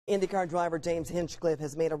IndyCar driver James Hinchcliffe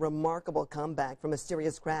has made a remarkable comeback from a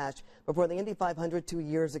serious crash before the Indy 500 2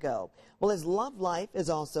 years ago. Well, his love life is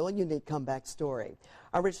also a unique comeback story.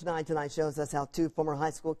 Our Rich Nye tonight shows us how two former high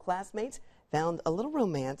school classmates found a little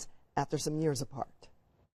romance after some years apart.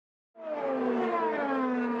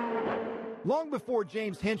 Long before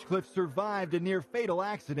James Hinchcliffe survived a near-fatal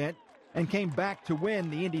accident and came back to win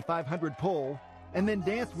the Indy 500 pole and then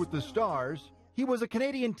danced with the stars, he was a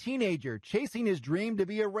Canadian teenager chasing his dream to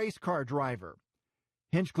be a race car driver.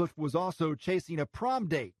 Hinchcliffe was also chasing a prom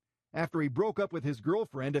date after he broke up with his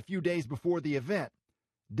girlfriend a few days before the event.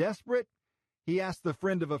 Desperate, he asked the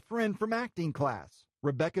friend of a friend from acting class,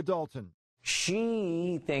 Rebecca Dalton.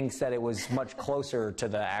 She thinks that it was much closer to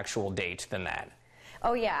the actual date than that.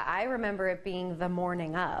 Oh yeah, I remember it being the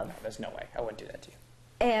morning of. No, there's no way. I wouldn't do that to you.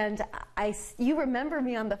 And you remember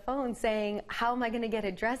me on the phone saying, how am I going to get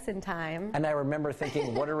a dress in time? And I remember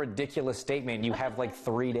thinking, what a ridiculous statement. You have like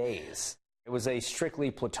 3 days. It was a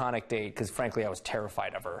strictly platonic date because, frankly, I was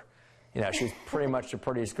terrified of her. You know, she was pretty much the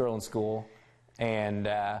prettiest girl in school. And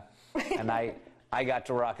I got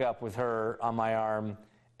to rock up with her on my arm.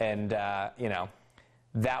 And, you know,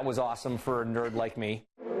 that was awesome for a nerd like me.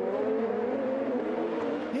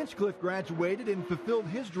 Hinchcliffe graduated and fulfilled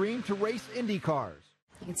his dream to race Indy cars.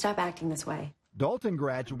 You can stop acting this way. Dalton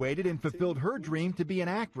graduated and fulfilled her dream to be an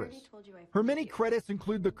actress. Her many credits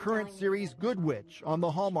include the current series Good Witch on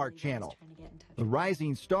the Hallmark Channel. The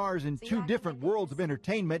rising stars in two different worlds of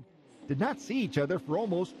entertainment did not see each other for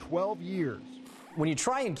almost 12 years. When you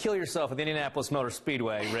try and kill yourself at the Indianapolis Motor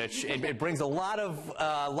Speedway, Rich, it brings a lot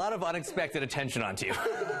of unexpected attention onto you.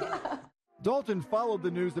 Dalton followed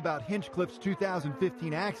the news about Hinchcliffe's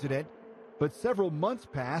 2015 accident, but several months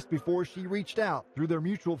passed before she reached out through their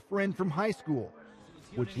mutual friend from high school,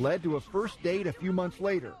 which led to a first date a few months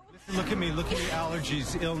later. Look at me,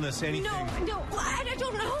 allergies, illness, anything. No, I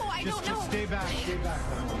don't know, I don't know. Just stay back.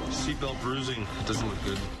 Seatbelt bruising, doesn't look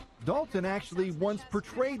good. Dalton actually once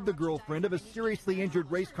portrayed the girlfriend of a seriously injured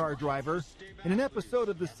race car driver in an episode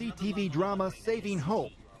of the CTV drama Saving Hope.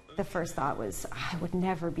 The first thought was, I would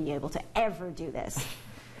never be able to ever do this.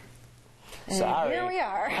 Sorry. Here we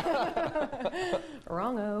are.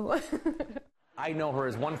 Wrong-o. I know her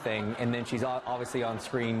as one thing, and then she's obviously on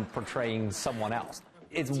screen portraying someone else.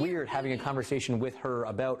 It's weird having a conversation with her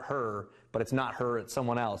about her, but it's not her, it's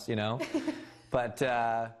someone else, you know? But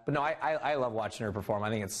no, I love watching her perform. I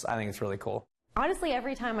think it's really cool. Honestly,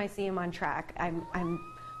 every time I see him on track, I'm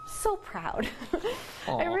so proud.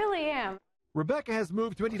 I really am. Rebecca has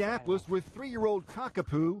moved to Indianapolis with 3-year-old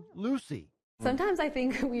cockapoo, Lucy. Sometimes I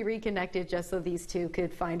think we reconnected just so these two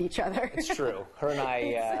could find each other. It's true. Her and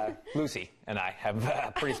I, Lucy and I, have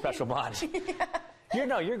a pretty special bond.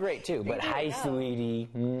 Yeah. You're great too, but hi, sweetie.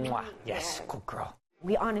 Mwah. Yes, good girl.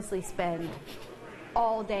 We honestly spend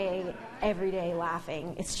all day, every day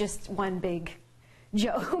laughing. It's just one big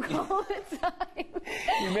joke all the time.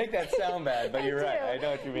 You make that sound bad, but you're right. I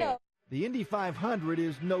know what you mean. No. The Indy 500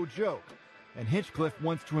 is no joke, and Hinchcliffe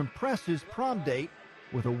wants to impress his prom date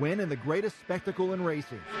with a win in the greatest spectacle in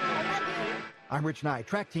racing. I'm Rich Nye,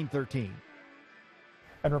 Track Team 13.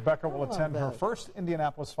 And Rebecca will attend her first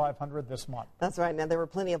Indianapolis 500 this month. That's right. Now, there were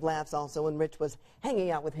plenty of laughs also when Rich was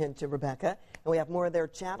hanging out with Hinch and Rebecca. And we have more of their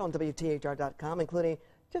chat on WTHR.com, including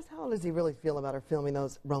just how does he really feel about her filming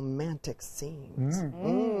those romantic scenes.